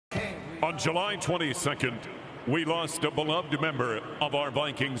On July 22nd, we lost a beloved member of our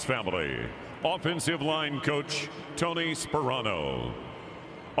Vikings family, offensive line coach Tony Sparano.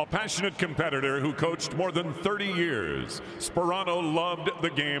 A passionate competitor who coached more than 30 years, Sparano loved the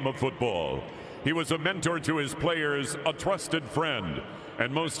game of football. He was a mentor to his players, a trusted friend,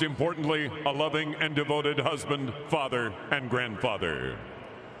 and most importantly, a loving and devoted husband, father, and grandfather.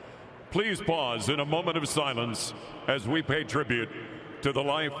 Please pause in a moment of silence as we pay tribute to the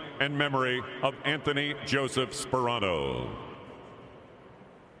life and memory of Anthony Joseph Sparano.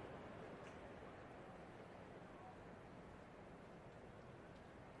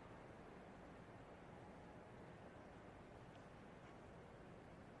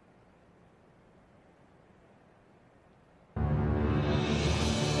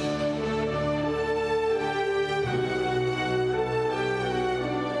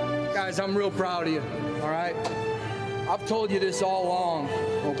 Guys, I'm real proud of you, all right? I've told you this all along,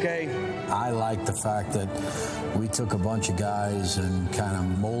 okay? I like the fact that we took a bunch of guys and kind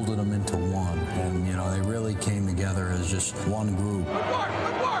of molded them into one. And, you know, they really came together as just one group. Good work,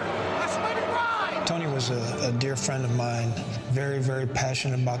 good work. Let's let it ride. Tony was a dear friend of mine, very, very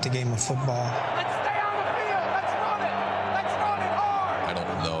passionate about the game of football. Let's stay on the field. Let's run it. Let's run it hard. I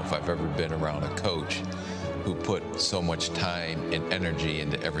don't know if I've ever been around a coach who put so much time and energy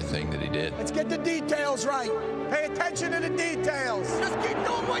into everything that he did. Let's get the details right. Pay attention to the details. Just keep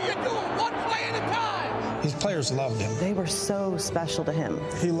doing what you're doing, one play at a time. His players loved him. They were so special to him.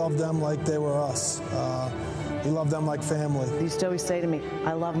 He loved them like they were us. He loved them like family. He used to always say to me,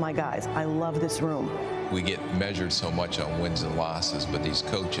 I love my guys. I love this room. We get measured so much on wins and losses, but these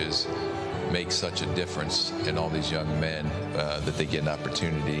coaches make such a difference in all these young men that they get an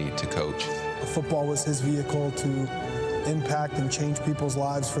opportunity to coach. Football was his vehicle to impact and change people's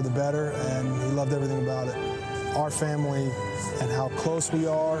lives for the better, and he loved everything about it. Our family and how close we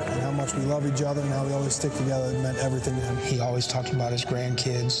are and how much we love each other and how we always stick together meant everything to him. He always talked about his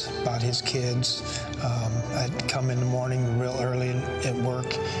grandkids, about his kids. I'd come in the morning real early at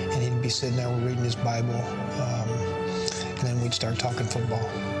work, and he'd be sitting there reading his Bible, and then we'd start talking football.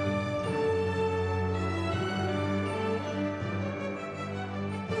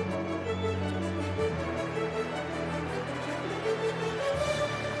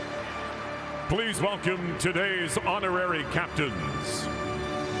 Please welcome today's honorary captains.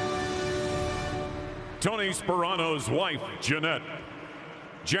 Tony Sparano's wife, Jeanette.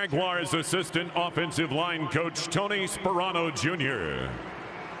 Jaguars assistant offensive line coach, Tony Sparano Jr.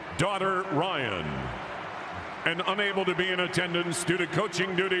 Daughter, Ryan. And unable to be in attendance due to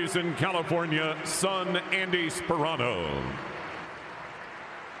coaching duties in California, son, Andy Sparano.